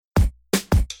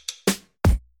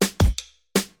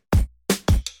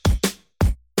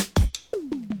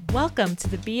Welcome to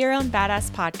the Be Your Own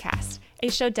Badass podcast, a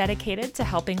show dedicated to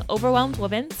helping overwhelmed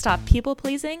women stop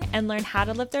people-pleasing and learn how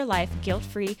to live their life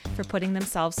guilt-free for putting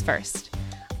themselves first.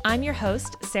 I'm your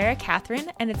host, Sara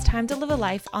Catherine, and it's time to live a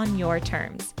life on your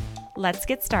terms. Let's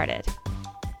get started.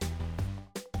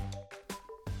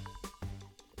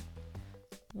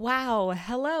 Wow,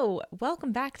 hello.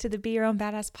 Welcome back to the Be Your Own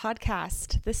Badass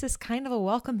podcast. This is kind of a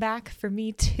welcome back for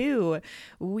me too.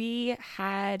 We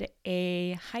had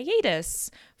a hiatus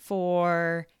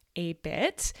for a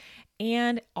bit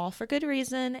and all for good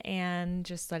reason, and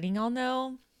just letting y'all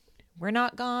know we're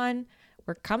not gone.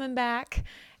 We're coming back.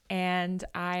 And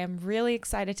I am really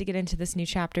excited to get into this new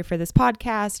chapter for this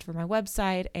podcast, for my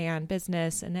website and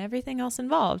business and everything else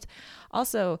involved.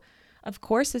 Also, of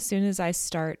course, as soon as I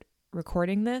start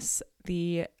recording this,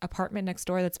 the apartment next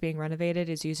door that's being renovated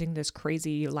is using this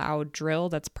crazy loud drill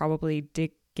that's probably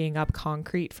digging up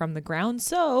concrete from the ground.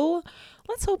 So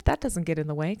let's hope that doesn't get in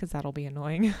the way, because that'll be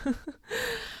annoying.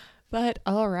 But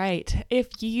all right,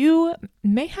 if you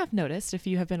may have noticed, if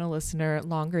you have been a listener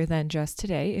longer than just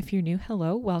today, if you're new,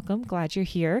 hello, welcome, glad you're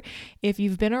here. If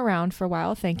you've been around for a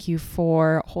while, thank you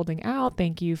for holding out.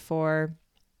 Thank you for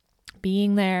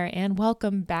being there, and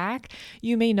welcome back.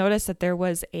 You may notice that there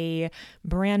was a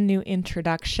brand new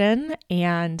introduction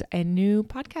and a new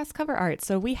podcast cover art.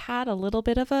 So we had a little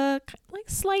bit of a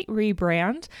slight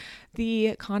rebrand.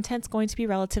 The content's going to be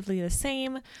relatively the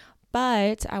same,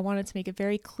 but I wanted to make it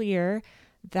very clear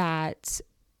that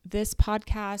this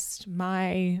podcast,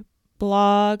 my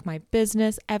blog, my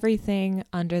business, everything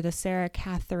under the Sara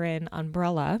Catherine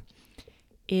umbrella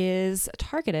is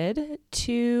targeted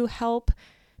to help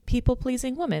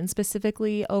people-pleasing women,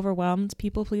 specifically overwhelmed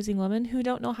people-pleasing women who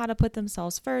don't know how to put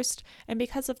themselves first. And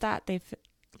because of that, they've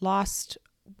lost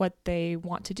what they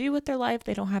want to do with their life.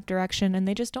 They don't have direction, and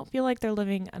they just don't feel like they're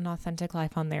living an authentic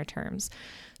life on their terms.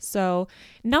 So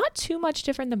not too much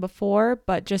different than before,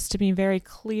 but just to be very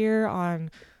clear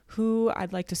on who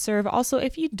I'd like to serve. Also,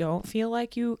 if you don't feel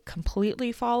like you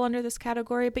completely fall under this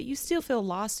category, but you still feel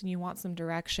lost and you want some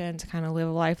direction to kind of live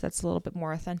a life that's a little bit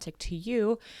more authentic to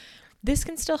you, this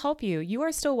can still help you. You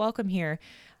are still welcome here.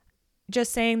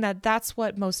 Just saying that that's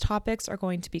what most topics are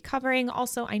going to be covering.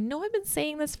 Also, I know I've been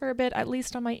saying this for a bit, at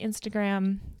least on my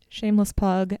Instagram, shameless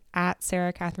plug, at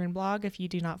Sara Catherine blog, if you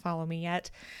do not follow me yet.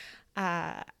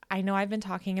 I know I've been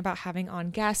talking about having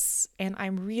on guests, and I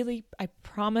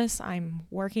promise I'm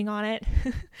working on it.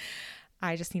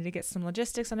 I just need to get some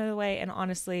logistics under the way. And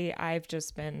honestly, I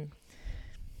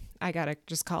gotta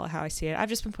just call it how I see it. I've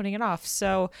just been putting it off.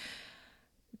 So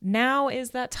now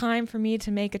is that time for me to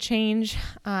make a change.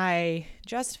 I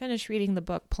just finished reading the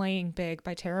book Playing Big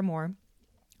by Tara Moore.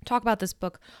 Talk about this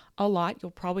book a lot.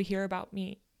 You'll probably hear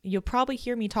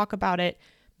me talk about it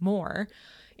more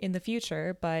in the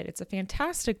future, but it's a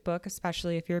fantastic book,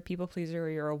 especially if you're a people pleaser or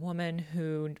you're a woman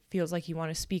who feels like you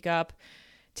want to speak up,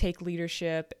 take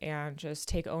leadership, and just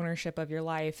take ownership of your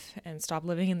life and stop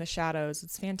living in the shadows.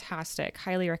 It's fantastic.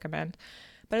 Highly recommend.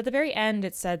 But at the very end,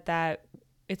 it said that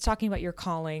it's talking about your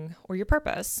calling or your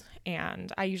purpose.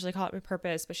 And I usually call it my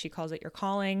purpose, but she calls it your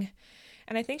calling.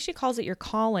 And I think she calls it your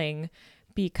calling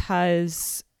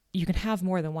because you can have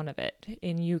more than one of it.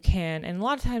 And a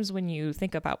lot of times when you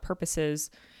think about purposes,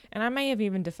 and I may have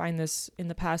even defined this in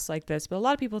the past like this, but a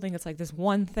lot of people think it's like this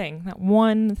one thing, that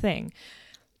one thing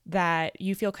that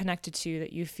you feel connected to,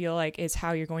 that you feel like is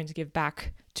how you're going to give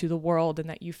back to the world and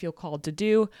that you feel called to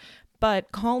do.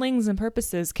 But callings and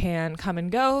purposes can come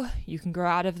and go. You can grow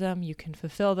out of them. You can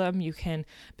fulfill them. You can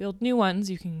build new ones.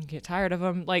 You can get tired of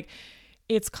them.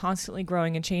 It's constantly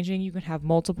growing and changing. You can have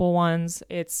multiple ones.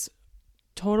 It's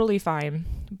totally fine.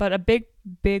 But a big,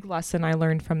 big lesson I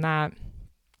learned from that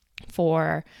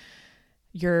for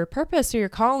your purpose or your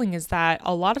calling is that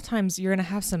a lot of times you're going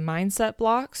to have some mindset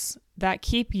blocks that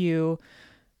keep you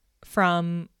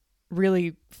from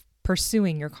really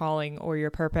pursuing your calling or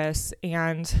your purpose.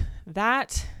 And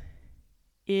that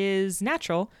is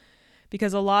natural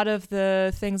because a lot of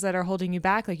the things that are holding you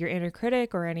back, like your inner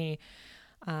critic or any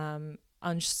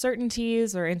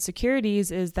uncertainties or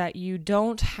insecurities, is that you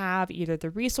don't have either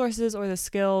the resources or the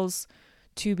skills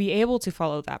to be able to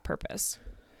follow that purpose.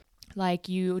 Like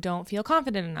you don't feel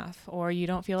confident enough, or you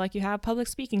don't feel like you have public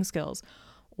speaking skills,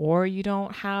 or you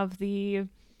don't have the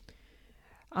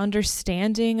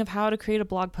understanding of how to create a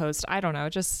blog post. I don't know,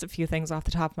 just a few things off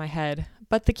the top of my head.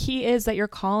 But the key is that your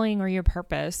calling or your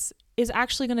purpose is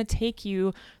actually going to take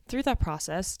you through that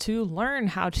process to learn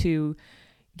how to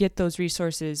get those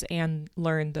resources and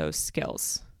learn those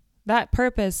skills. That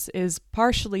purpose is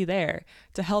partially there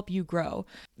to help you grow.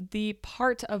 The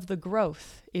part of the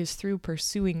growth is through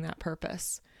pursuing that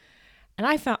purpose. And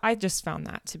I just found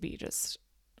that to be just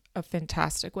a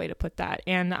fantastic way to put that.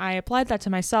 And I applied that to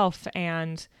myself,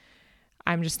 and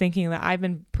I'm just thinking that I've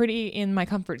been pretty in my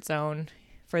comfort zone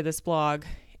for this blog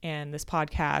and this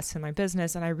podcast and my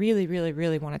business, and I really, really,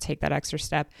 really want to take that extra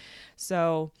step.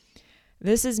 So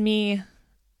this is me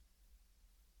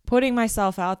putting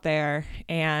myself out there,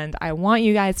 and I want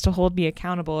you guys to hold me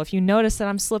accountable. If you notice that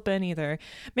I'm slipping, either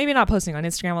maybe not posting on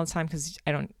Instagram all the time, because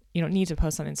you don't need to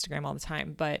post on Instagram all the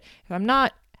time, but if I'm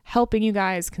not helping you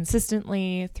guys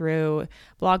consistently through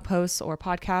blog posts or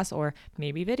podcasts or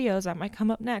maybe videos that might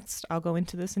come up next, I'll go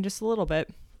into this in just a little bit.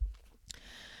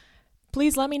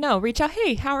 Please let me know. Reach out.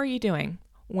 Hey, how are you doing?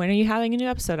 When are you having a new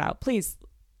episode out? Please,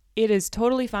 it is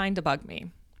totally fine to bug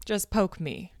me. Just poke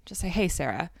me. Just say, hey,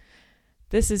 Sarah,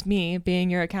 this is me being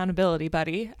your accountability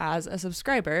buddy as a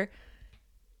subscriber,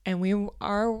 and we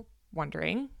are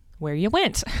wondering where you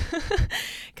went.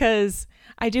 Because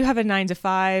I do have a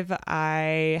 9-to-5.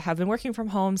 I have been working from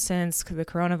home since the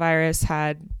coronavirus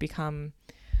had become,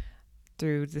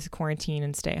 through this quarantine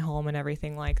and stay home and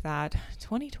everything like that.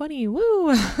 2020,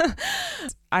 woo!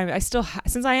 I still,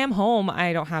 since I am home,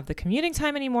 I don't have the commuting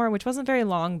time anymore, which wasn't very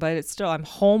long, but it's still, I'm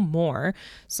home more.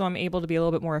 So I'm able to be a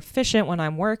little bit more efficient when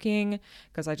I'm working,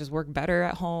 because I just work better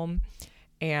at home.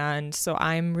 And so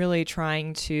I'm really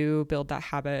trying to build that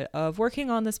habit of working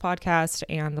on this podcast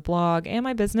and the blog and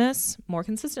my business more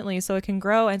consistently, so it can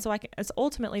grow, and so it's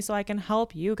ultimately so I can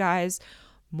help you guys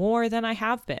more than I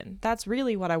have been. That's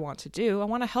really what I want to do. I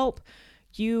want to help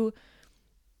you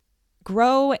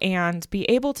grow and be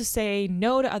able to say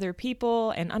no to other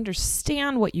people and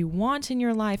understand what you want in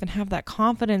your life and have that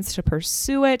confidence to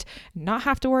pursue it, not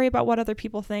have to worry about what other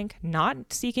people think,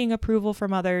 not seeking approval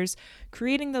from others,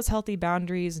 creating those healthy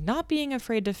boundaries, not being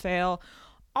afraid to fail,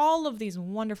 all of these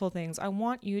wonderful things. I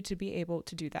want you to be able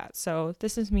to do that. So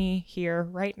this is me here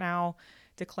right now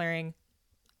declaring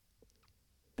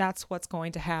that's what's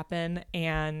going to happen,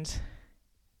 and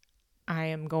I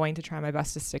am going to try my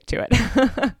best to stick to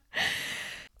it.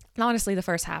 Honestly, the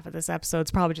first half of this episode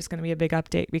is probably just going to be a big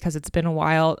update because it's been a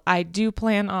while. I do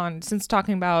plan on, since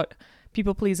talking about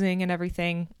people pleasing and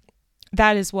everything,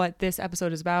 that is what this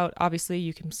episode is about. Obviously,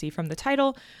 you can see from the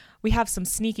title, we have some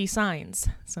sneaky signs,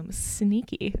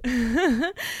 sneaky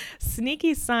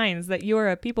signs that you're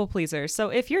a people pleaser. So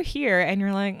if you're here and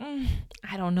you're like,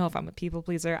 I don't know if I'm a people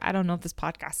pleaser, I don't know if this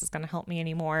podcast is going to help me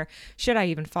anymore, should I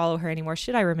even follow her anymore,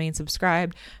 should I remain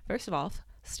subscribed? First of all,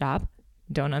 stop,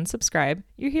 don't unsubscribe.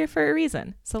 You're here for a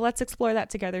reason. So let's explore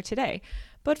that together today.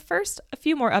 But first, a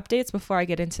few more updates before I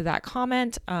get into that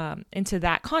content.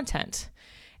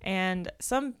 And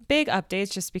some big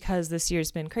updates just because this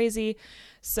year's been crazy.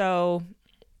 So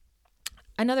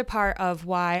another part of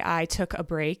why I took a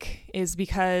break is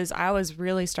because I was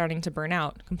really starting to burn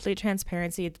out. Complete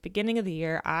transparency, at the beginning of the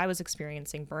year, I was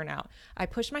experiencing burnout. I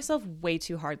pushed myself way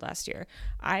too hard last year.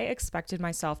 I expected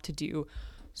myself to do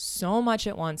so much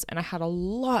at once, and I had a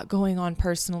lot going on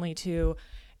personally too.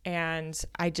 And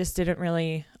I just didn't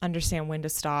really understand when to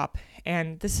stop.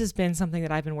 And this has been something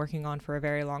that I've been working on for a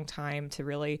very long time, to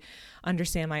really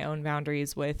understand my own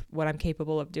boundaries with what I'm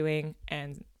capable of doing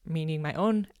and meeting my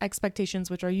own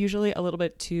expectations, which are usually a little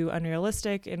bit too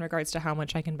unrealistic in regards to how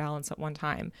much I can balance at one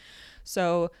time.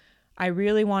 So I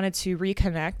really wanted to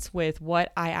reconnect with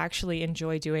what I actually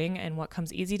enjoy doing and what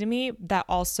comes easy to me. That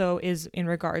also is in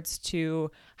regards to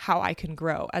how I can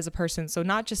grow as a person. So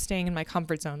not just staying in my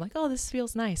comfort zone, like, oh, this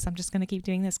feels nice, I'm just going to keep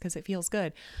doing this because it feels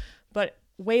good. But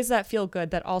ways that feel good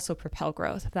that also propel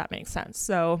growth, if that makes sense.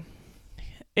 So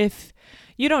if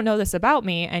you don't know this about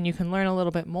me, and you can learn a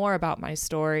little bit more about my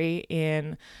story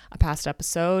in a past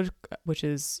episode, which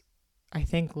is, I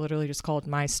think, literally just called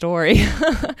My Story.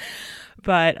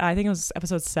 But I think it was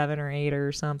episode 7 or 8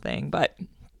 or something. But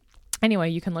anyway,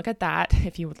 you can look at that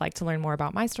if you would like to learn more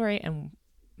about my story and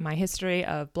my history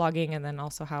of blogging, and then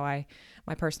also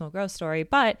my personal growth story.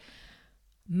 But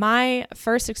my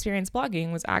first experience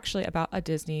blogging was actually about a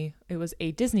Disney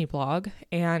blog,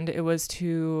 and it was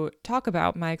to talk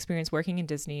about my experience working in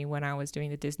Disney when I was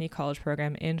doing the Disney college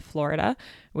program in Florida,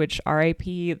 which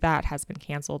RIP, that has been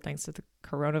canceled thanks to the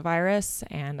coronavirus.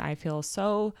 And I feel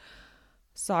so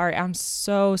sorry. I'm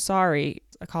so sorry,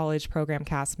 college program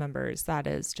cast members. That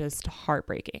is just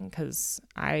heartbreaking, because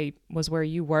I was where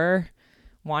you were,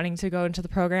 wanting to go into the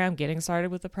program, getting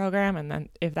started with the program. And then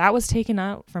if that was taken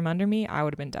out from under me, I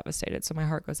would have been devastated. So my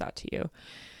heart goes out to you.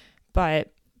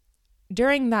 But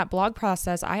during that blog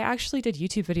process, I actually did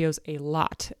YouTube videos a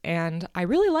lot, and I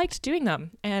really liked doing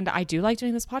them. And I do like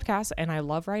doing this podcast, and I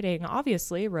love writing,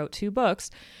 obviously, wrote 2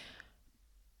 books.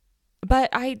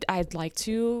 But I'd like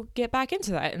to get back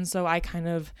into that. And so I kind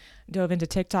of dove into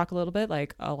TikTok a little bit,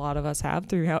 like a lot of us have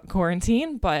throughout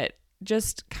quarantine. But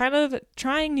just kind of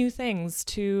trying new things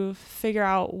to figure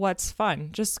out what's fun,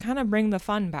 just kind of bring the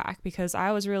fun back, because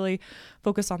I was really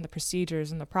focused on the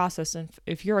procedures and the process. And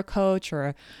if you're a coach or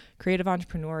a creative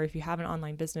entrepreneur, if you have an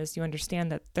online business, you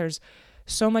understand that there's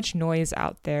so much noise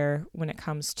out there when it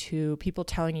comes to people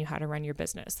telling you how to run your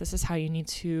business. This is how you need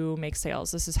to make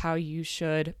sales. This is how you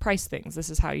should price things. This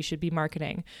is how you should be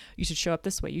marketing. You should show up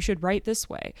this way. You should write this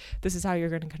way. This is how you're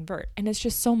going to convert. And it's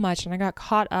just so much. And I got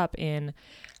caught up in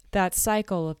that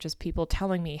cycle of just people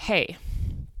telling me, hey,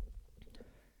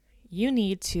 you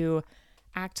need to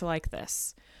act like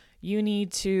this. You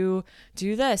need to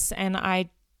do this. And I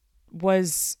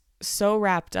was so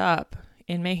wrapped up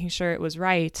in making sure it was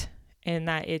right, and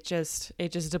that it just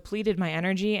depleted my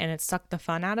energy and it sucked the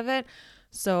fun out of it.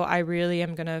 So I really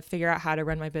am going to figure out how to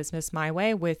run my business my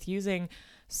way, with using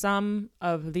some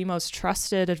of the most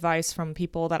trusted advice from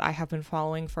people that I have been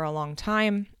following for a long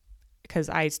time. Because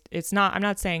I'm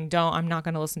not saying I'm not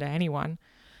going to listen to anyone,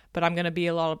 but I'm going to be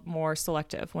a lot more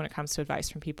selective when it comes to advice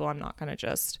from people. I'm not going to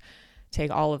just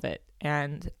take all of it,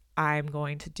 and I'm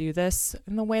going to do this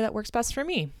in the way that works best for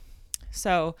me.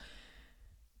 So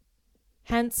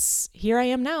hence, here I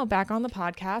am now back on the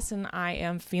podcast, and I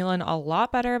am feeling a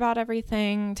lot better about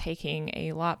everything, taking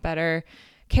a lot better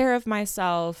care of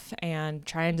myself, and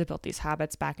trying to build these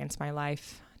habits back into my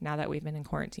life now that we've been in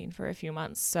quarantine for a few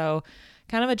months. So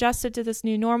kind of adjusted to this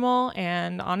new normal.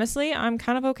 And honestly, I'm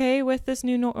kind of okay with this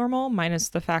new normal, minus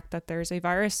the fact that there's a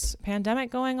virus pandemic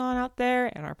going on out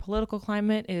there, and our political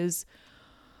climate is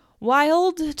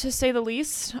wild, to say the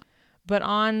least. But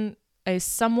on a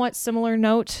somewhat similar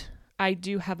note, I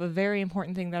do have a very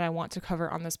important thing that I want to cover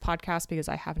on this podcast, because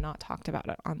I have not talked about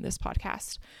it on this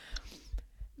podcast.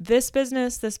 This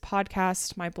business, this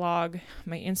podcast, my blog,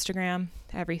 my Instagram,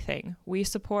 everything, we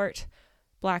support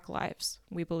Black lives.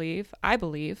 I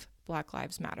believe Black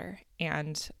lives matter.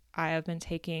 And I have been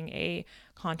taking a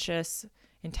conscious,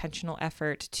 intentional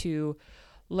effort to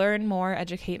learn more,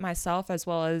 educate myself, as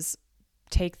well as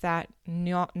take that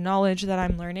knowledge that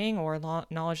I'm learning, or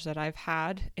knowledge that I've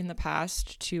had in the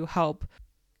past, to help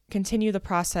continue the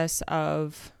process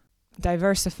of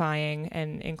diversifying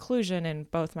and inclusion in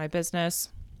both my business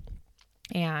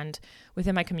and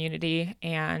within my community,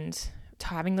 and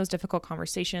having those difficult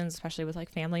conversations, especially with like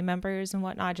family members and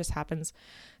whatnot. It just happens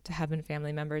to have been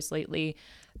family members lately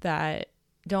that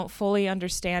don't fully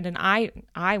understand. And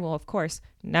I will, of course,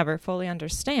 never fully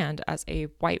understand as a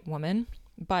white woman,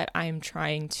 but I'm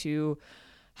trying to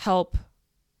help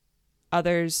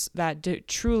others that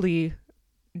truly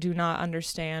do not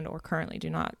understand, or currently do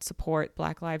not support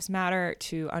Black Lives Matter,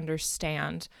 to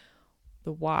understand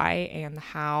the why and the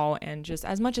how, and just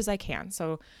as much as I can.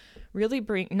 So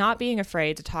really not being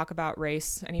afraid to talk about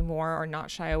race anymore, or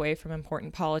not shy away from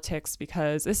important politics,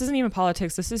 because this isn't even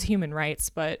politics, this is human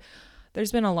rights. But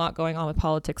there's been a lot going on with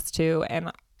politics too.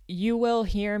 And you will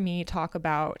hear me talk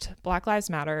about Black Lives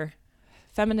Matter,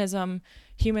 feminism,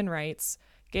 human rights,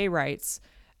 gay rights,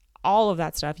 all of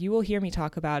that stuff. You will hear me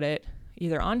talk about it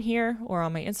either on here, or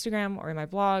on my Instagram, or in my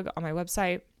blog, on my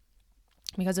website,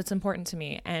 because it's important to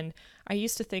me. And I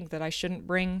used to think that I shouldn't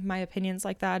bring my opinions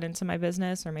like that into my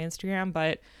business or my Instagram,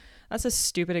 but that's a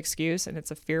stupid excuse, and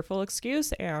it's a fearful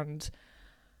excuse, and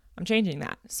I'm changing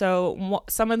that. So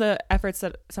some of the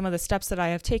steps that I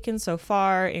have taken so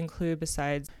far include,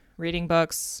 besides reading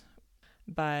books,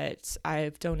 but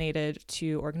I've donated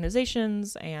to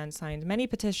organizations and signed many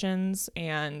petitions,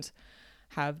 and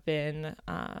have been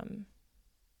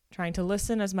trying to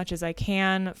listen as much as I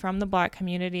can from the Black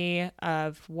community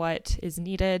of what is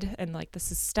needed, and like the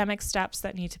systemic steps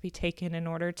that need to be taken in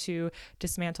order to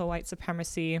dismantle white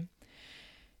supremacy.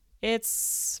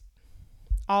 It's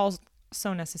all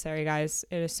so necessary, guys.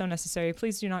 It is so necessary.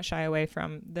 Please do not shy away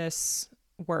from this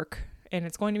work. And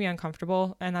it's going to be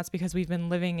uncomfortable, and that's because we've been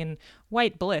living in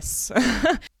white bliss.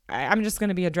 I'm just going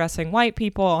to be addressing white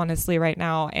people honestly right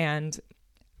now, and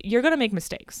you're going to make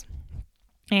mistakes.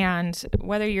 And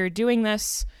whether you're doing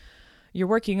this,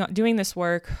 doing this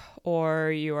work,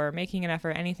 or you're making an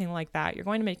effort, anything like that, you're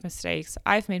going to make mistakes.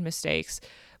 I've made mistakes,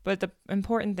 but the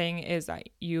important thing is that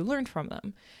you learn from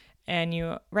them, and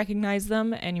you recognize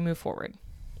them, and you move forward.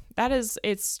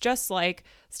 It's just like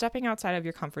stepping outside of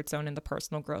your comfort zone in the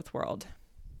personal growth world.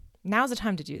 Now's the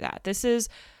time to do that. This is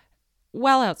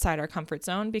well outside our comfort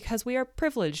zone, because we are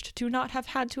privileged to not have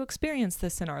had to experience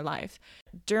this in our life.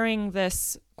 During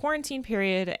this quarantine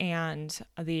period and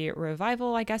the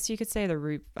revival, I guess you could say, I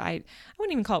wouldn't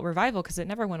even call it revival, because it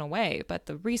never went away, but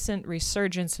the recent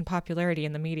resurgence in popularity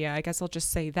in the media, I guess I'll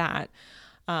just say that,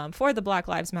 for the Black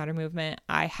Lives Matter movement,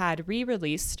 I had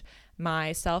re-released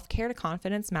my Self-Care to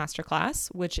Confidence Masterclass,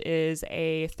 which is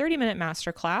a 30-minute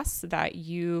masterclass that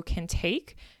you can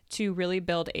take to really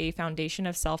build a foundation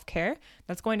of self-care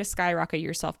that's going to skyrocket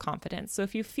your self-confidence. So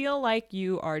if you feel like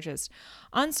you are just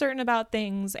uncertain about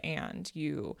things and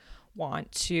you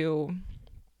want to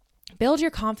build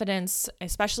your confidence,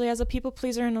 especially as a people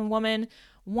pleaser and a woman,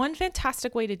 one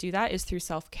fantastic way to do that is through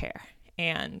self-care.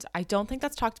 And I don't think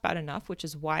that's talked about enough, which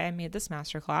is why I made this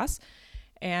masterclass.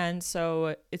 And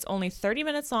so it's only 30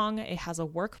 minutes long. It has a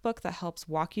workbook that helps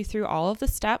walk you through all of the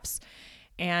steps.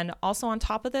 And also on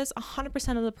top of this,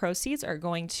 100% of the proceeds are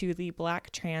going to the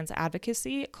Black Trans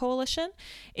Advocacy Coalition.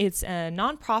 It's a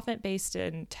nonprofit based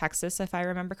in Texas, if I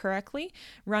remember correctly,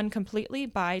 run completely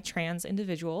by trans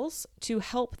individuals to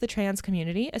help the trans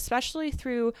community, especially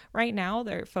through right now,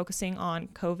 they're focusing on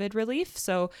COVID relief.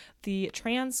 So the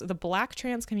Black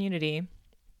trans community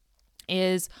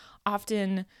is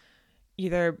often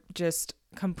either just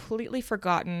completely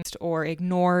forgotten or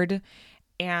ignored,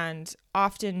 and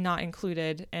often not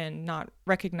included and not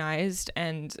recognized,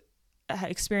 and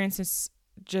experiences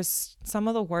just some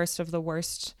of the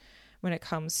worst when it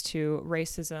comes to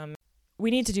racism. We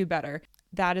need to do better.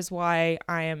 That is why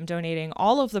I am donating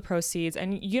all of the proceeds.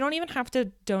 And you don't even have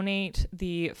to donate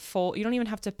you don't even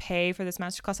have to pay for this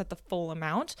masterclass at the full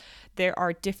amount. There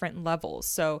are different levels.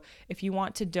 So if you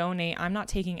want to donate, I'm not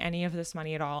taking any of this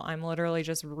money at all. I'm literally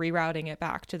just rerouting it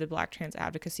back to the Black Trans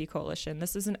Advocacy Coalition.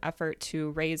 This is an effort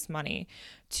to raise money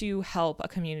to help a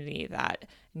community that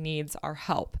needs our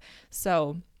help.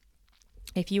 So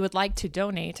if you would like to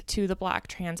donate to the Black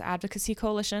Trans Advocacy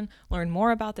Coalition, learn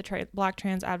more about the Black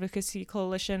Trans Advocacy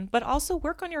Coalition, but also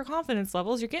work on your confidence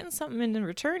levels, you're getting something in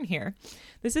return here.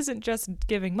 This isn't just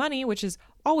giving money, which is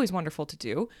always wonderful to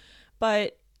do,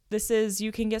 but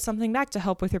you can get something back to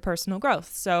help with your personal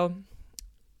growth. So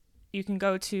you can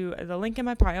go to the link in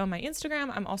my bio on my Instagram.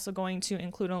 I'm also going to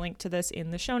include a link to this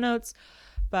in the show notes.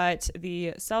 But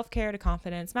the Self-Care to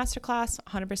Confidence Masterclass,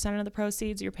 100% of the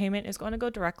proceeds, your payment is going to go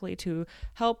directly to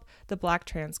help the Black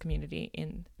trans community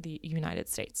in the United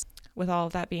States. With all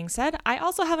of that being said, I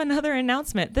also have another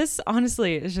announcement. This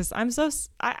honestly is just, I'm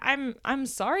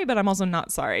sorry, but I'm also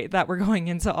not sorry that we're going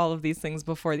into all of these things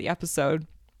before the episode.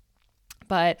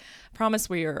 But I promise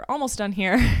we are almost done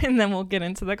here, and then we'll get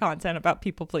into the content about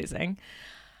people pleasing.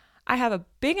 I have a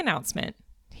big announcement.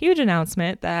 Huge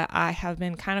announcement that I have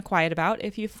been kind of quiet about.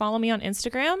 If you follow me on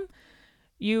Instagram,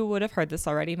 you would have heard this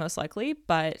already, most likely,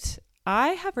 but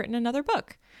I have written another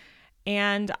book.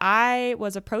 And I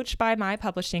was approached by my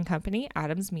publishing company,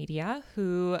 Adams Media,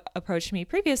 who approached me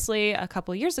previously a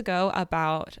couple years ago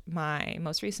about my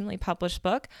most recently published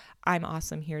book, I'm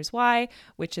Awesome, Here's Why,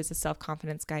 which is a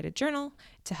self-confidence guided journal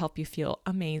to help you feel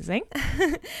amazing.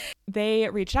 They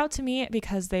reached out to me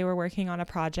because they were working on a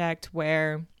project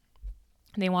where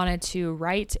they wanted to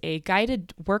write a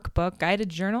guided workbook, guided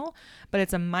journal, but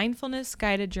it's a mindfulness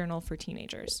guided journal for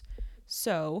teenagers.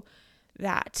 So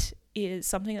that is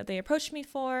something that they approached me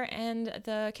for, and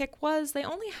the kick was they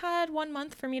only had 1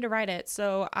 month for me to write it.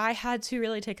 So I had to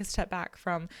really take a step back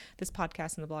from this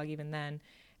podcast and the blog even then,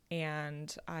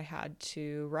 and I had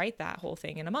to write that whole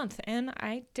thing in a month, and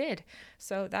I did.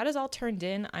 So that is all turned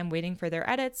in. I'm waiting for their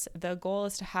edits. The goal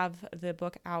is to have the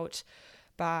book out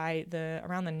by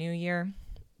around the new year,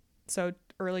 so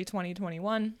early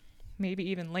 2021, maybe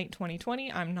even late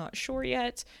 2020. I'm not sure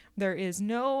yet. There is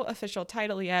no official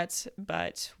title yet,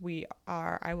 but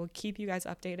I will keep you guys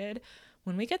updated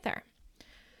when we get there.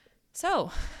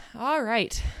 So, all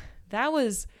right, that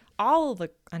was all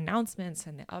the announcements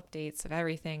and the updates of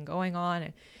everything going on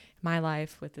in my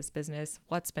life with this business,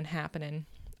 what's been happening.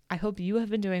 I hope you have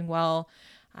been doing well.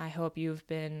 I hope you've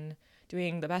been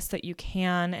doing the best that you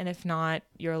can. And if not,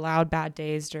 you're allowed bad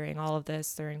days during all of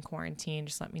this, during quarantine.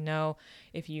 Just let me know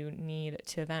if you need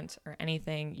to vent or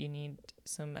anything, you need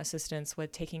some assistance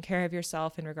with taking care of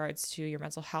yourself in regards to your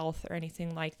mental health or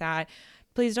anything like that.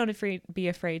 Please don't be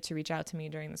afraid to reach out to me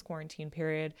during this quarantine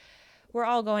period. We're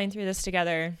all going through this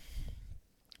together.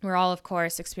 We're all, of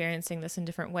course, experiencing this in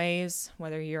different ways,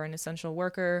 whether you're an essential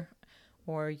worker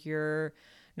or you're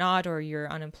not, or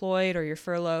you're unemployed or you're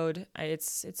furloughed.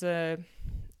 It's a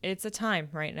time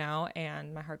right now,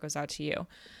 and my heart goes out to you.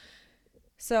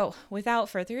 So without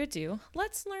further ado,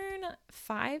 let's learn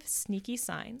 5 sneaky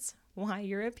signs why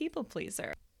you're a people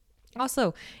pleaser.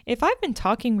 Also, if I've been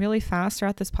talking really fast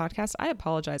throughout this podcast, I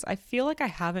apologize. I feel like I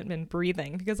haven't been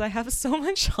breathing because I have so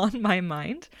much on my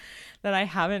mind that I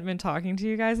haven't been talking to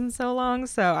you guys in so long.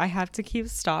 So I have to keep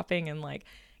stopping and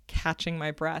catching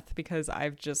my breath because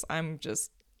I'm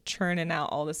just churning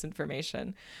out all this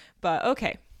information. But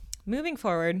okay, moving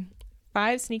forward,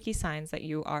 5 sneaky signs that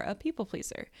you are a people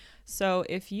pleaser. So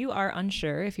if you are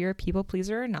unsure if you're a people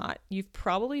pleaser or not, you've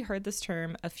probably heard this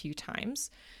term a few times.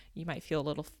 You might feel a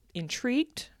little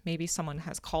intrigued. Maybe someone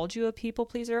has called you a people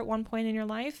pleaser at one point in your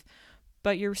life,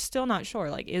 but you're still not sure.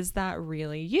 Like, is that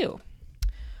really you?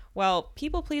 Well,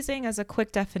 people pleasing, as a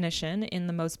quick definition in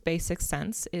the most basic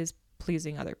sense, is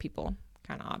pleasing other people.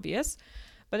 Kind of obvious.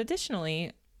 But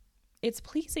additionally, it's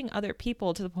pleasing other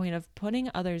people to the point of putting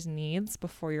others' needs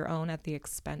before your own at the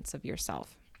expense of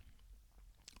yourself.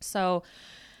 So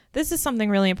this is something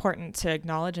really important to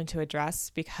acknowledge and to address,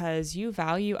 because you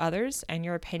value others and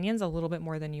your opinions a little bit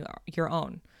more than your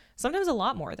own. Sometimes a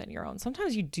lot more than your own.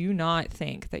 Sometimes you do not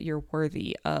think that you're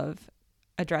worthy of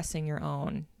addressing your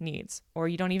own needs, or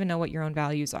you don't even know what your own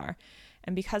values are.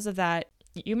 And because of that,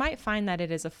 you might find that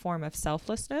it is a form of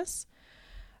selflessness.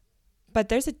 But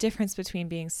there's a difference between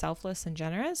being selfless and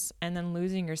generous and then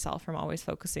losing yourself from always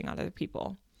focusing on other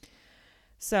people.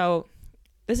 So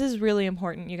this is really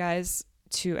important, you guys,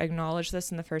 to acknowledge this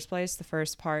in the first place. The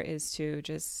first part is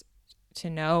to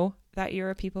know that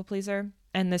you're a people pleaser.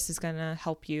 And this is going to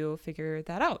help you figure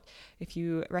that out. If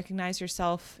you recognize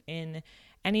yourself in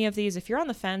any of these, if you're on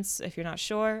the fence, if you're not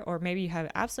sure, or maybe you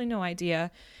have absolutely no idea,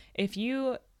 if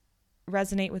you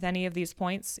resonate with any of these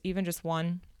points, even just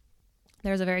one,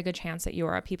 there's a very good chance that you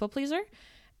are a people pleaser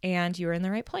and you're in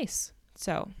the right place.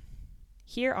 So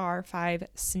here are 5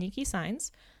 sneaky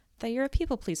signs that you're a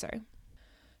people pleaser.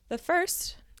 The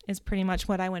first is pretty much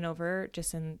what I went over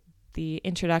just in the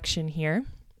introduction here.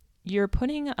 You're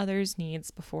putting others' needs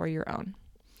before your own.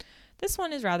 This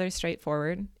one is rather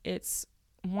straightforward. It's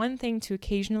one thing to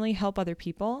occasionally help other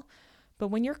people, but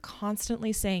when you're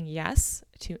constantly saying yes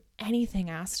to anything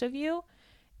asked of you,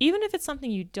 even if it's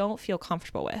something you don't feel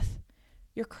comfortable with,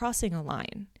 you're crossing a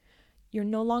line. You're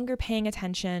no longer paying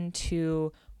attention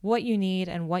to what you need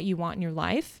and what you want in your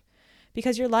life,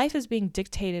 because your life is being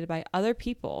dictated by other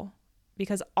people,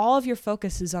 because all of your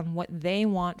focus is on what they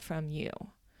want from you.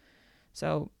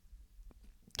 So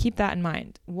keep that in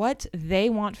mind. What they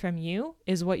want from you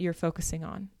is what you're focusing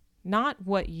on, not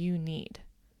what you need.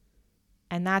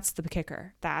 And that's the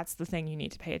kicker. That's the thing you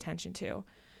need to pay attention to.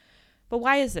 But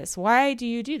why is this? Why do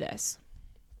you do this?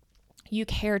 You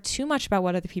care too much about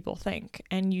what other people think,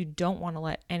 and you don't want to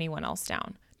let anyone else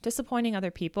down. Disappointing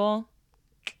other people,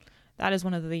 that is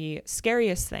one of the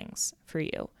scariest things for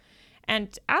you.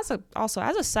 And as a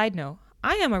side note,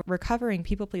 I am a recovering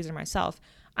people pleaser myself.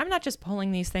 I'm not just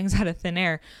pulling these things out of thin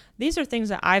air. These are things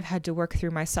that I've had to work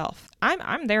through myself.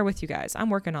 I'm there with you guys. I'm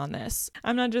working on this.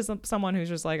 I'm not just someone who's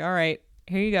just like, all right,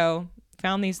 here you go.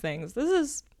 Found these things. This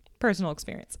is personal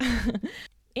experience.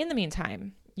 In the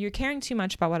meantime, you're caring too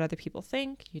much about what other people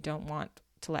think. You don't want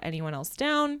to let anyone else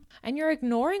down. And you're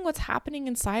ignoring what's happening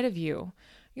inside of you.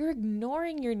 You're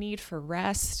ignoring your need for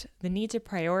rest, the need to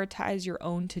prioritize your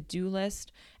own to-do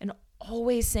list, and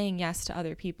always saying yes to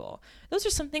other people. Those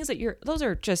are some things those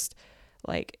are just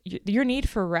like your need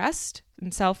for rest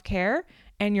and self-care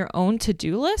and your own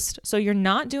to-do list. So you're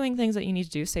not doing things that you need to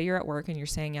do. Say you're at work and you're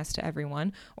saying yes to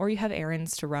everyone, or you have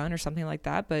errands to run or something like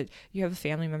that, but you have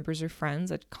family members or friends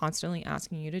that are constantly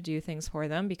asking you to do things for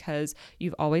them because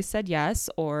you've always said yes,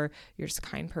 or you're just a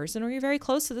kind person, or you're very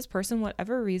close to this person,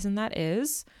 whatever reason that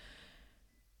is.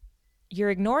 You're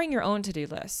ignoring your own to-do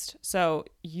list. So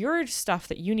your stuff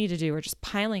that you need to do are just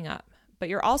piling up, but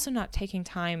you're also not taking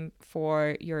time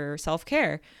for your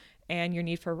self-care and your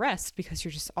need for rest because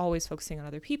you're just always focusing on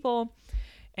other people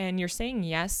and you're saying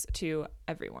yes to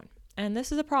everyone. And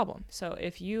this is a problem. So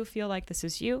if you feel like this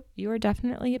is you, you are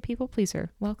definitely a people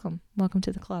pleaser. Welcome. Welcome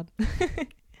to the club.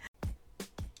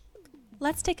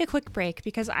 Let's take a quick break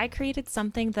because I created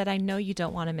something that I know you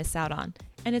don't want to miss out on,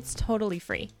 and it's totally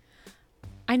free.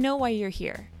 I know why you're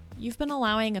here. You've been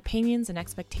allowing opinions and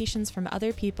expectations from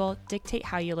other people dictate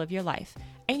how you live your life,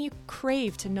 and you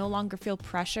crave to no longer feel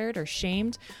pressured or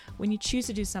shamed when you choose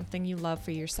to do something you love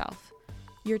for yourself.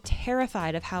 You're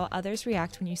terrified of how others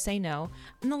react when you say no,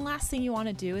 and the last thing you want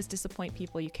to do is disappoint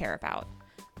people you care about.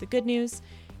 The good news,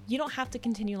 you don't have to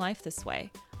continue life this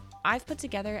way. I've put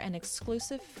together an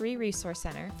exclusive free resource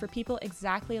center for people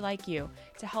exactly like you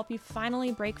to help you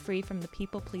finally break free from the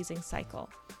people-pleasing cycle.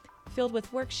 Filled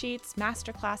with worksheets,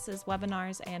 masterclasses,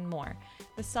 webinars, and more.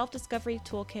 The Self-Discovery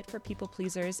Toolkit for People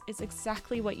Pleasers is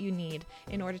exactly what you need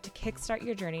in order to kickstart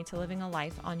your journey to living a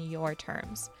life on your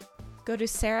terms. Go to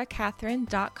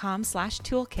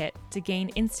saracatherine.com/toolkit to gain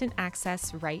instant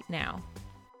access right now.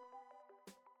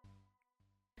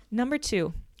 Number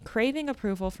 2, craving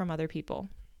approval from other people.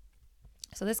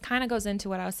 So this kind of goes into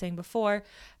what I was saying before,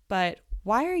 but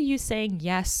why are you saying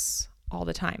yes all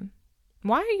the time?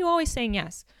 Why are you always saying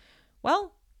yes?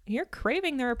 Well, You're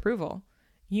craving their approval.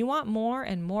 You want more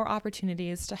and more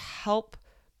opportunities to help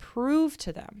prove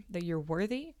to them that you're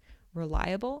worthy,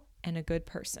 reliable, and a good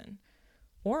person.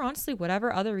 Or honestly,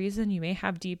 whatever other reason you may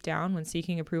have deep down when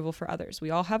seeking approval for others.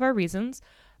 We all have our reasons,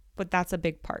 but that's a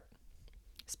big part,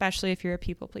 especially if you're a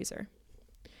people pleaser.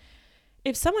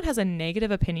 If someone has a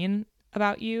negative opinion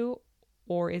about you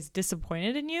or is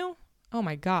disappointed in you, oh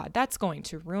my God, that's going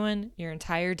to ruin your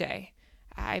entire day.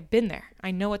 I've been there.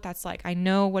 I know what that's like. I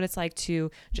know what it's like to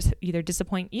just either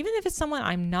disappoint, even if it's someone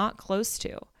I'm not close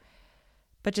to,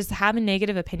 but just have a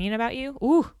negative opinion about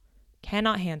you.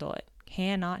 Cannot handle it.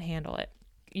 Cannot handle it.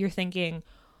 You're thinking,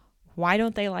 why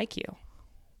don't they like you?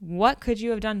 What could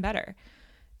you have done better?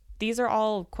 These are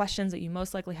all questions that you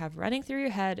most likely have running through your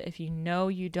head if you know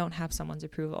you don't have someone's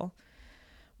approval.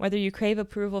 Whether you crave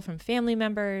approval from family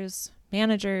members,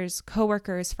 managers,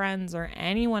 coworkers, friends, or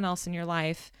anyone else in your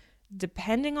life,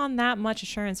 depending on that much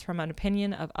assurance from an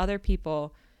opinion of other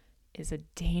people is a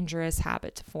dangerous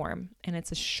habit to form, and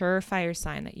it's a surefire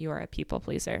sign that you are a people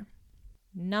pleaser.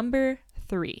 Number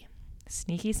 3.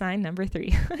 Sneaky sign number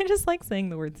 3. I just like saying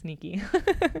the word sneaky.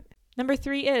 Number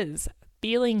 3 is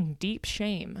feeling deep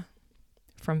shame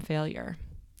from failure.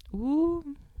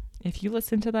 Ooh, if you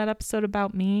listen to that episode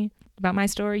about me, about my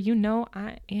story, you know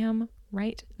I am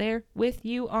right there with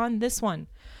you on this one.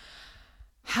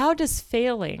 How does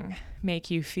failing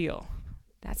make you feel?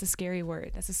 That's a scary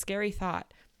word. That's a scary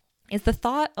thought. Is the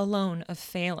thought alone of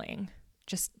failing,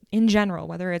 just in general,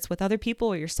 whether it's with other people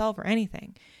or yourself or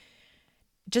anything,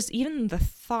 just even the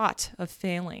thought of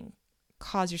failing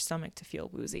cause your stomach to feel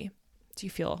woozy? Do you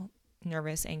feel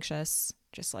nervous, anxious,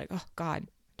 just like, oh God,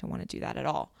 don't want to do that at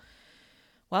all?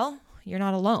 Well, you're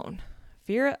not alone.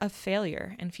 Fear of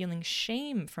failure and feeling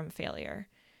shame from failure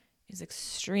is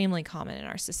extremely common in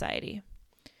our society.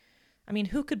 I mean,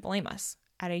 who could blame us?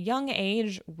 At a young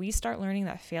age, we start learning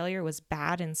that failure was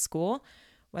bad in school,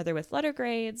 whether with letter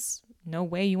grades, no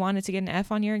way you wanted to get an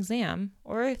F on your exam,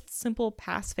 or simple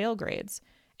pass-fail grades,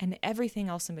 and everything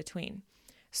else in between.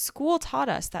 School taught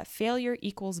us that failure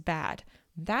equals bad.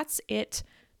 That's it,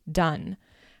 done.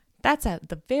 That's at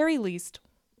the very least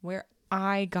where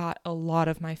I got a lot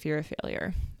of my fear of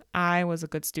failure. I was a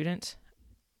good student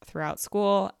throughout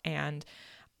school, and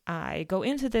I go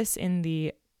into this in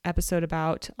the episode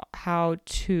about how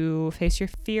to face your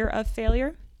fear of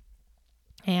failure.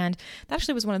 And that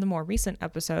actually was one of the more recent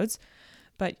episodes,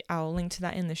 but I'll link to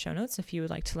that in the show notes if you would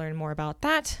like to learn more about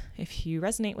that, if you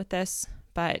resonate with this.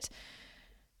 But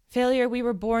failure, we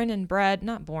were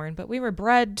we were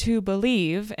bred to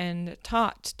believe and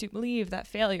taught to believe that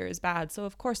failure is bad. So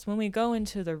of course, when we go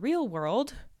into the real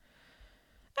world,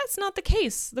 that's not the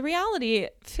case. The reality,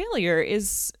 failure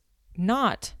is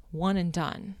not one and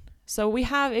done. So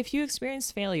if you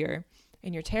experience failure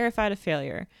and you're terrified of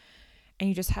failure and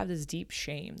you just have this deep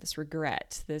shame, this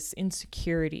regret, this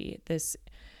insecurity,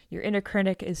 your inner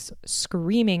critic is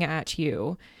screaming at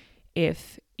you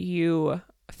if you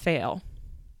fail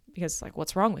because it's like,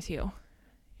 what's wrong with you?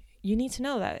 You need to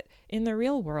know that in the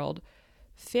real world,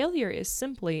 failure is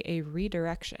simply a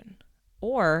redirection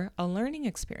or a learning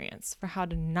experience for how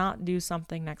to not do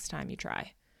something next time you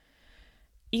try.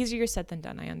 Easier said than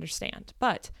done, I understand,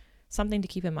 but something to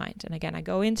keep in mind. And again, I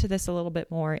go into this a little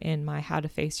bit more in my How to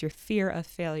Face Your Fear of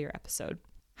Failure episode.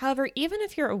 However, even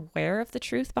if you're aware of the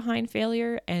truth behind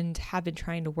failure and have been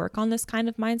trying to work on this kind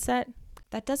of mindset,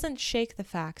 that doesn't shake the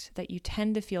fact that you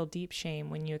tend to feel deep shame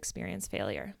when you experience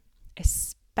failure,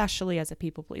 especially as a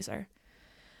people pleaser.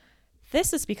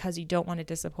 This is because you don't want to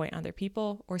disappoint other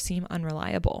people or seem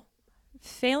unreliable.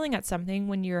 Failing at something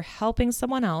when you're helping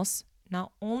someone else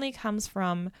not only comes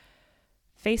from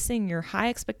facing your high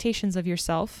expectations of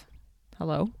yourself,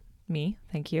 hello, me,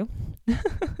 thank you,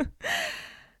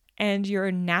 and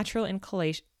your natural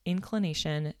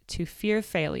inclination to fear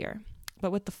failure,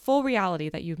 but with the full reality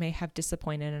that you may have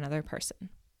disappointed another person.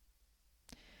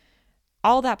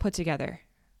 All that put together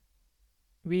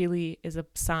really is a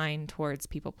sign towards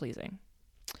people pleasing,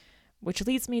 which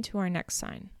leads me to our next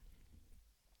sign.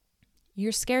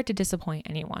 You're scared to disappoint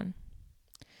anyone.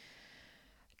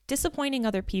 Disappointing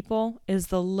other people is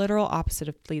the literal opposite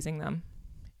of pleasing them.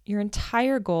 Your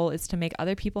entire goal is to make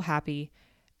other people happy,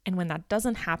 and when that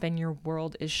doesn't happen, your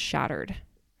world is shattered.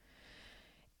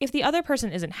 If the other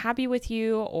person isn't happy with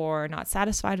you or not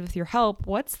satisfied with your help,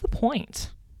 what's the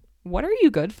point? What are you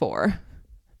good for?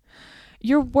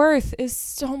 Your worth is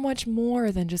so much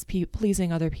more than just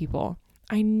pleasing other people.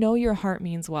 I know your heart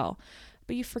means well,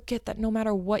 but you forget that no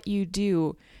matter what you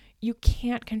do, you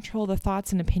can't control the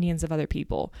thoughts and opinions of other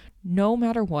people. No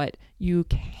matter what, you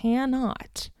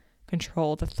cannot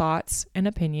control the thoughts and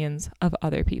opinions of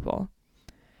other people.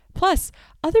 Plus,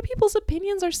 other people's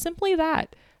opinions are simply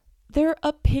that. They're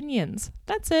opinions.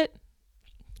 That's it.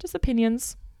 Just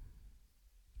opinions.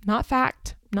 Not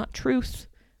fact, not truth,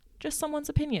 just someone's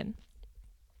opinion.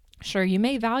 Sure, you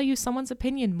may value someone's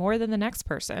opinion more than the next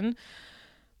person,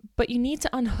 but you need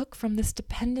to unhook from this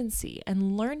dependency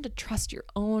and learn to trust your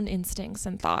own instincts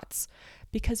and thoughts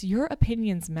because your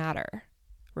opinions matter.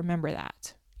 Remember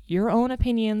that. Your own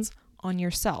opinions on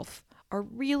yourself are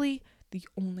really the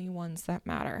only ones that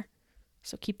matter.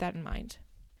 So keep that in mind.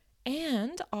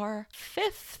 And our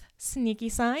fifth sneaky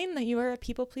sign that you are a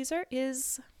people pleaser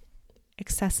is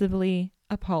excessively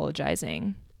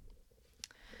apologizing.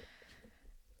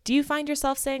 Do you find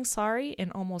yourself saying sorry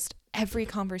in almost every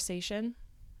conversation?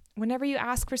 Whenever you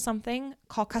ask for something,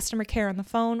 call customer care on the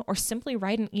phone, or simply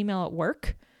write an email at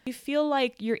work, you feel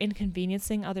like you're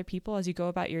inconveniencing other people as you go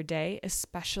about your day,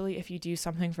 especially if you do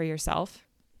something for yourself.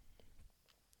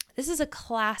 This is a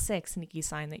classic sneaky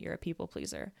sign that you're a people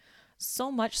pleaser.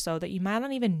 So much so that you might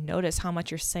not even notice how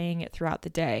much you're saying it throughout the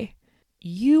day.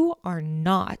 You are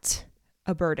not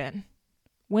a burden.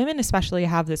 Women especially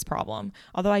have this problem.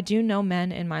 Although I do know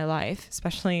men in my life,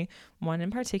 especially one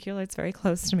in particular, it's very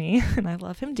close to me and I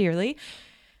love him dearly,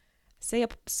 say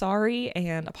sorry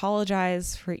and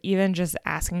apologize for even just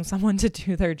asking someone to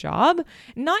do their job.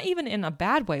 Not even in a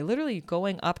bad way, literally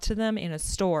going up to them in a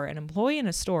store, an employee in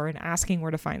a store, and asking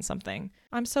where to find something.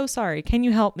 I'm so sorry. Can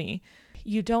you help me?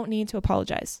 You don't need to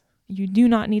apologize. You do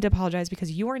not need to apologize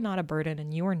because you are not a burden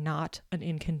and you are not an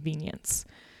inconvenience.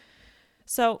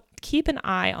 So keep an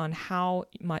eye on how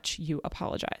much you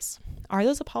apologize. Are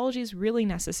those apologies really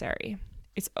necessary?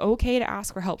 It's okay to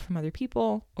ask for help from other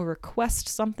people or request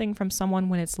something from someone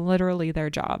when it's literally their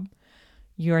job.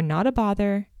 You're not a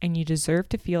bother and you deserve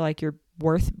to feel like you're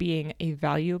worth being a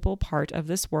valuable part of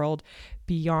this world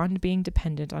beyond being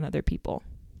dependent on other people.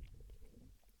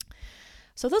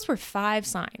 So those were 5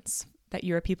 signs that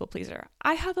you're a people pleaser.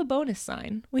 I have a bonus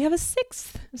sign. We have a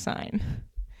 6th sign.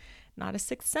 Not a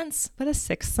 6th sense, but a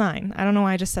 6th sign. I don't know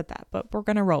why I just said that, but we're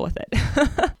going to roll with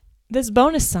it. This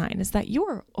bonus sign is that you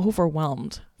are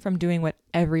overwhelmed from doing what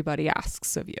everybody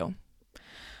asks of you.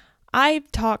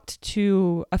 I've talked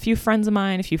to a few friends of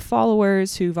mine, a few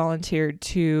followers who volunteered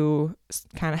to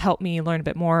kind of help me learn a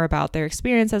bit more about their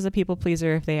experience as a people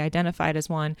pleaser if they identified as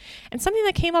one. And something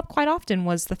that came up quite often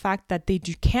was the fact that they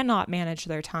cannot manage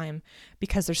their time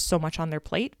because there's so much on their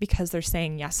plate because they're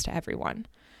saying yes to everyone.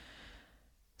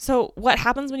 So what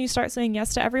happens when you start saying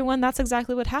yes to everyone? That's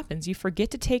exactly what happens. You forget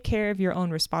to take care of your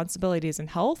own responsibilities and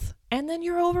health, and then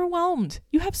you're overwhelmed.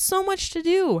 You have so much to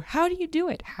do. How do you do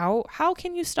it? How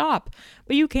can you stop?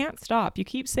 But you can't stop. You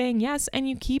keep saying yes, and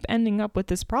you keep ending up with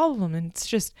this problem, and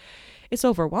it's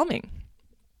overwhelming.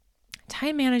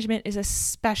 Time management is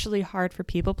especially hard for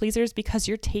people pleasers because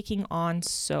you're taking on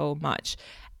so much,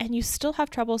 and you still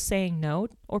have trouble saying no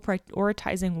or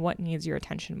prioritizing what needs your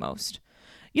attention most.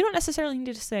 You don't necessarily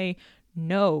need to say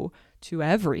no to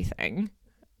everything.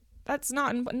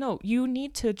 No, you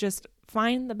need to just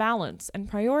find the balance and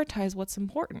prioritize what's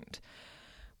important.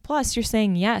 Plus, you're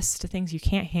saying yes to things you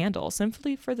can't handle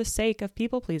simply for the sake of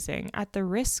people pleasing at the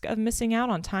risk of missing out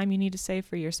on time you need to save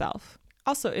for yourself.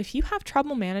 Also, if you have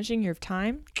trouble managing your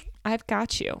time, I've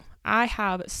got you. I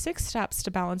have 6 steps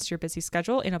to balance your busy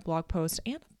schedule in a blog post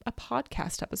and a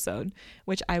podcast episode,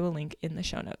 which I will link in the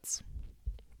show notes.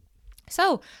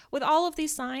 So with all of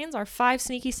these signs, our 5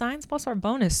 sneaky signs, plus our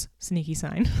bonus sneaky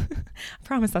sign, I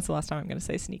promise that's the last time I'm going to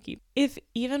say sneaky. If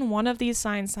even one of these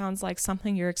signs sounds like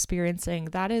something you're experiencing,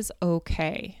 that is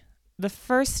okay. The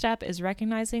first step is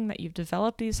recognizing that you've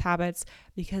developed these habits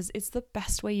because it's the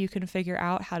best way you can figure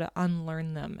out how to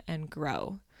unlearn them and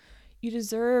grow. You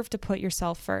deserve to put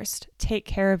yourself first, take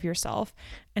care of yourself,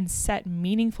 and set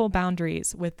meaningful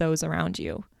boundaries with those around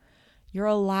you. You're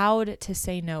allowed to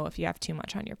say no if you have too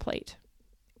much on your plate.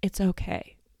 It's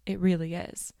okay. It really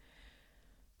is.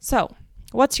 So,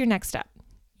 what's your next step?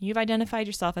 You've identified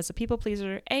yourself as a people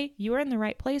pleaser. You are in the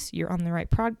right place. You're on the right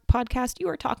podcast. You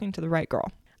are talking to the right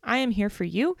girl. I am here for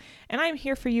you, and I am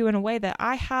here for you in a way that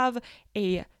I have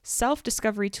a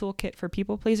self-discovery toolkit for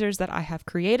people pleasers that I have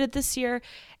created this year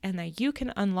and that you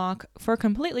can unlock for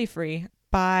completely free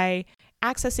by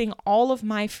accessing all of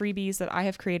my freebies that I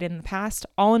have created in the past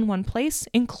all in one place,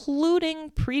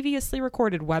 including previously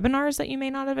recorded webinars that you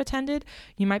may not have attended.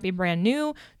 You might be brand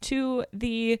new to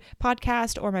the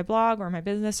podcast or my blog or my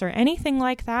business or anything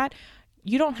like that.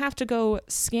 You don't have to go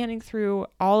scanning through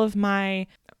all of my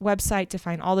website to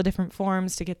find all the different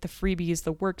forms to get the freebies,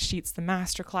 the worksheets, the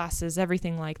masterclasses,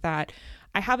 everything like that.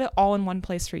 I have it all in one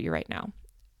place for you right now.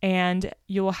 And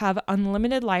you will have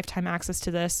unlimited lifetime access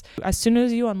to this. As soon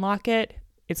as you unlock it,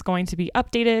 It's going to be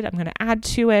updated. I'm going to add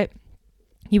to it.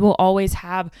 You will always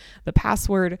have the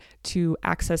password to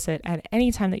access it at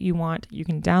any time that you want. You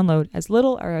can download as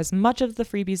little or as much of the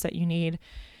freebies that you need.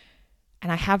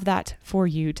 And I have that for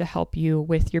you to help you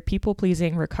with your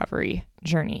people-pleasing recovery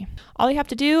journey. All you have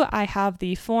to do, I have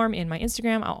the form in my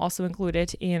Instagram. I'll also include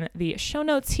it in the show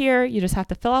notes here. You just have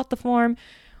to fill out the form.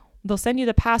 They'll send you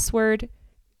the password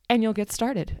and you'll get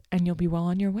started. And you'll be well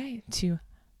on your way to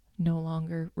no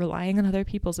longer relying on other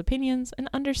people's opinions and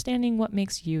understanding what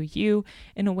makes you you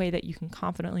in a way that you can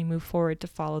confidently move forward to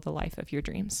follow the life of your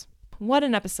dreams. What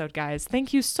an episode, guys.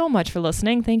 Thank you so much for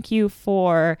listening. Thank you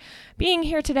for being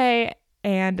here today.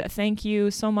 And thank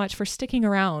you so much for sticking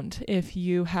around if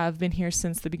you have been here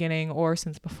since the beginning or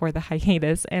since before the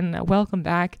hiatus, and welcome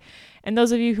back. And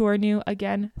those of you who are new,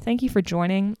 again, thank you for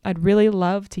joining. I'd really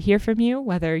love to hear from you,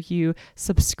 whether you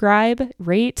subscribe,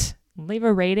 rate, leave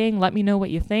a rating, let me know what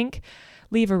you think,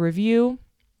 leave a review.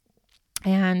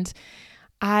 And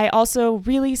I also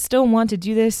really still want to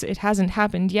do this. It hasn't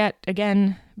happened yet,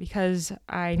 again, because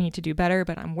I need to do better,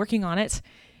 but I'm working on it.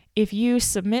 If you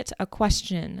submit a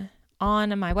question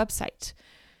on my website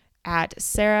at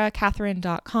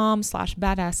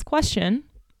saracatherine.com/badassquestion,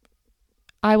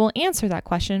 I will answer that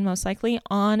question most likely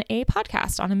on a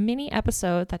podcast, on a mini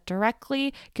episode that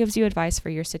directly gives you advice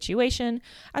for your situation,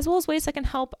 as well as ways that can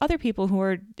help other people who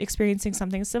are experiencing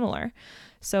something similar.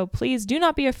 So please do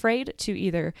not be afraid to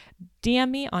either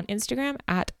DM me on Instagram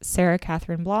at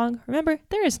SarahCatherineBlog. Remember,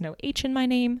 there is no H in my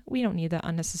name. We don't need that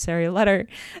unnecessary letter.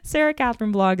 Sarah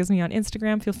Catherine Blog is me on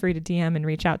Instagram. Feel free to DM and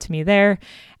reach out to me there,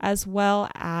 as well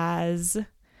as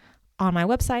on my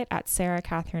website at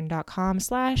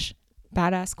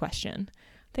saracatherine.com/badassquestion.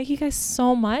 Thank you guys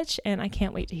so much, and I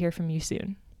can't wait to hear from you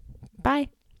soon. Bye.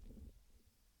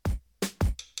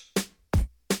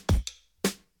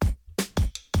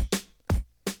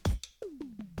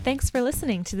 Thanks for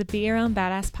listening to the Be Your Own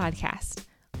Badass podcast.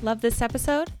 Love this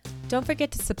episode? Don't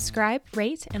forget to subscribe,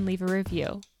 rate, and leave a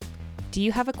review. Do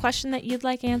you have a question that you'd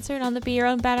like answered on the Be Your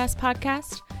Own Badass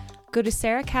podcast? Go to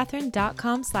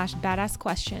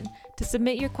saracatherine.com/badassquestion to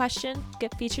submit your question,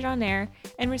 get featured on air,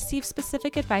 and receive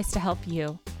specific advice to help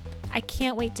you. I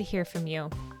can't wait to hear from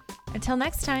you. Until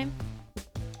next time.